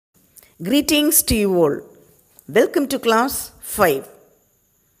Greetings to you all. Welcome to class 5,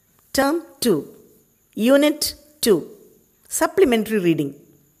 term 2, unit 2, supplementary reading.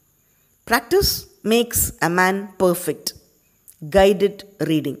 Practice makes a man perfect. Guided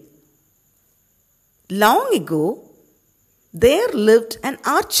reading. Long ago, there lived an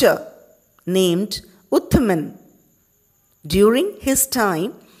archer named Utthaman. During his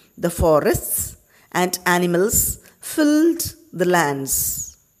time, the forests and animals filled the lands.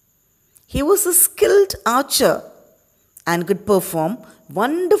 He was a skilled archer and could perform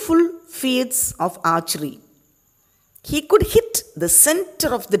wonderful feats of archery. He could hit the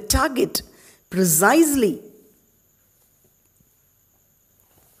center of the target precisely,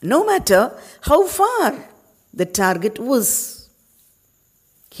 no matter how far the target was.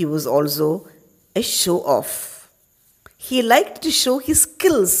 He was also a show-off. He liked to show his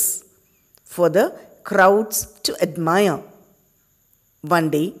skills for the crowds to admire. One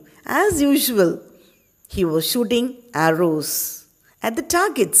day, as usual, he was shooting arrows at the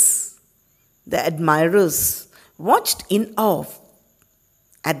targets. The admirers watched in awe.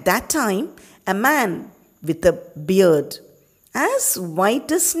 At that time, a man with a beard as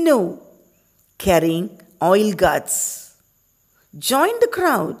white as snow, carrying oil gourds, joined the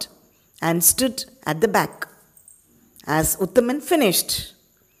crowd and stood at the back. As Utthaman finished,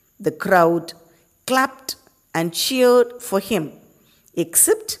 the crowd clapped and cheered for him,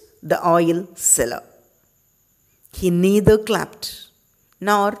 except the oil seller. He neither clapped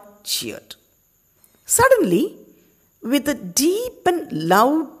nor cheered. Suddenly, with a deep and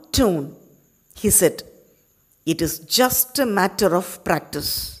loud tone, he said, "It is just a matter of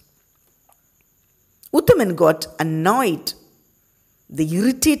practice." Utthaman got annoyed. The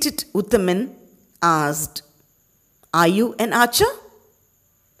irritated Utthaman asked, "Are you an archer?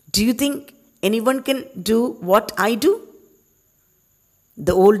 Do you think anyone can do what I do?"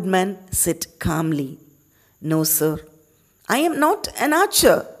 The old man said calmly, "No, sir, I am not an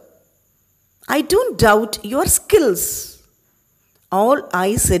archer. I don't doubt your skills. All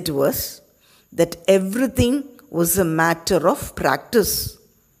I said was that everything was a matter of practice."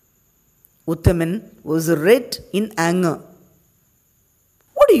 Utthaman was red in anger.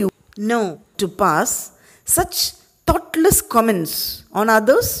 "What do you know to pass such thoughtless comments on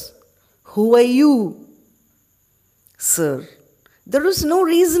others? Who are you?" "Sir, there is no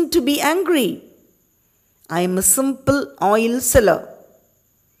reason to be angry. I am a simple oil seller.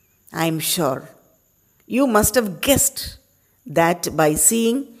 I am sure you must have guessed that by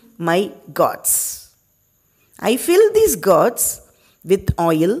seeing my gourds. I fill these gourds with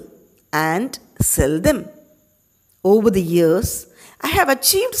oil and sell them. Over the years, I have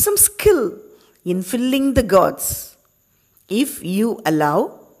achieved some skill in filling the gourds. If you allow,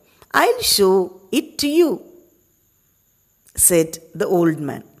 I'll show it to you," said the old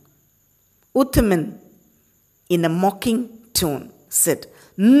man. Utthaman, in a mocking tone, said,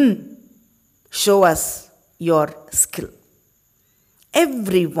 "Show us your skill."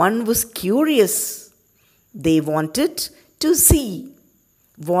 Everyone was curious. They wanted to see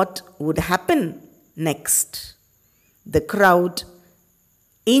what would happen next. The crowd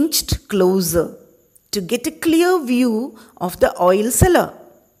inched closer to get a clear view of the oil seller.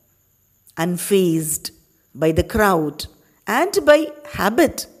 Unfazed by the crowd and by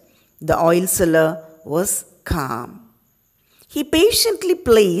habit, the oil seller was calm. He patiently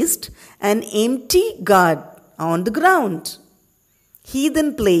placed an empty gourd on the ground. He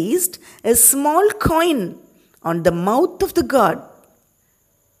then placed a small coin on the mouth of the gourd.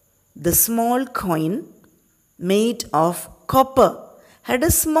 The small coin, made of copper, had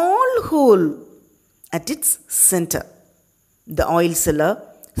a small hole at its center. The oil seller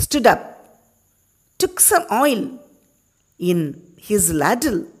stood up, took some oil in his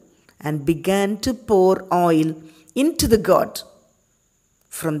ladle, and began to pour oil into the gourd.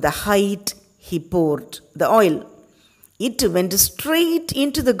 From the height he poured the oil, it went straight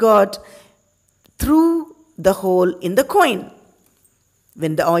into the gourd through the hole in the coin.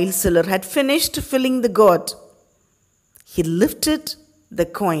 When the oil seller had finished filling the gourd, he lifted the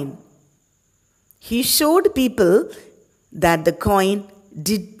coin. He showed people that the coin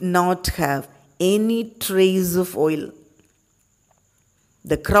did not have any trace of oil.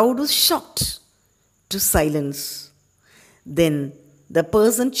 The crowd was shocked to silence. Then the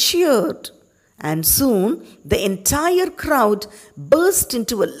person cheered, and soon the entire crowd burst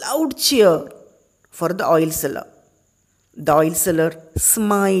into a loud cheer for the oil seller. The oil seller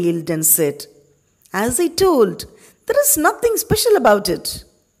smiled and said, "As I told, there is nothing special about it.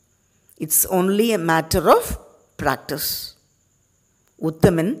 It's only a matter of practice."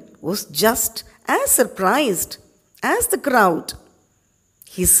 Utthaman was just as surprised as the crowd.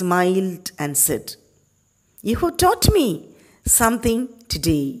 He smiled and said, "You have taught me something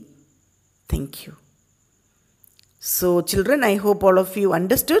today. Thank you." So, children, I hope all of you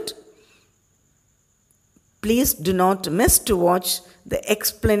understood. Please do not miss to watch the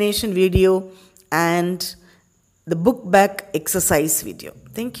explanation video and the book back exercise video.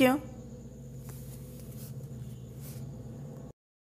 Thank you.